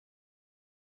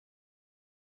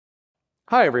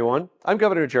Hi, everyone. I'm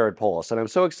Governor Jared Polis, and I'm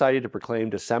so excited to proclaim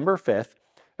December 5th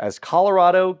as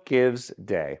Colorado Gives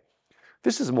Day.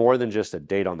 This is more than just a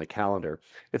date on the calendar.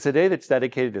 It's a day that's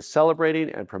dedicated to celebrating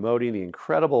and promoting the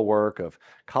incredible work of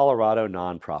Colorado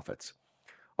nonprofits.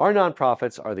 Our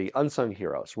nonprofits are the unsung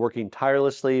heroes, working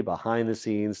tirelessly behind the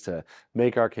scenes to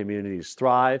make our communities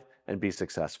thrive and be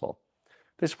successful.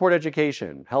 They support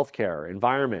education, healthcare,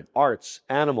 environment, arts,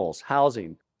 animals,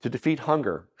 housing, to defeat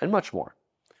hunger, and much more.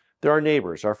 They're our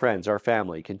neighbors, our friends, our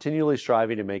family, continually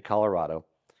striving to make Colorado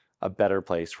a better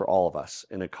place for all of us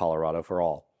in a Colorado for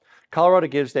all. Colorado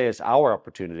Gives Day is our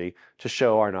opportunity to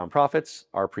show our nonprofits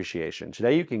our appreciation.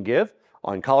 Today you can give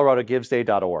on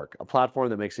coloradogivesday.org, a platform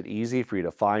that makes it easy for you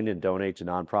to find and donate to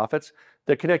nonprofits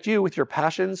that connect you with your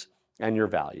passions and your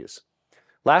values.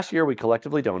 Last year, we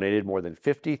collectively donated more than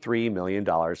 $53 million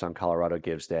on Colorado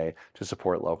Gives Day to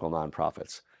support local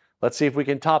nonprofits. Let's see if we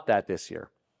can top that this year.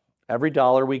 Every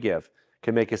dollar we give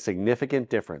can make a significant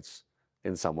difference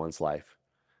in someone's life.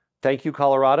 Thank you,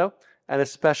 Colorado, and a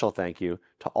special thank you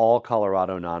to all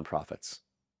Colorado nonprofits.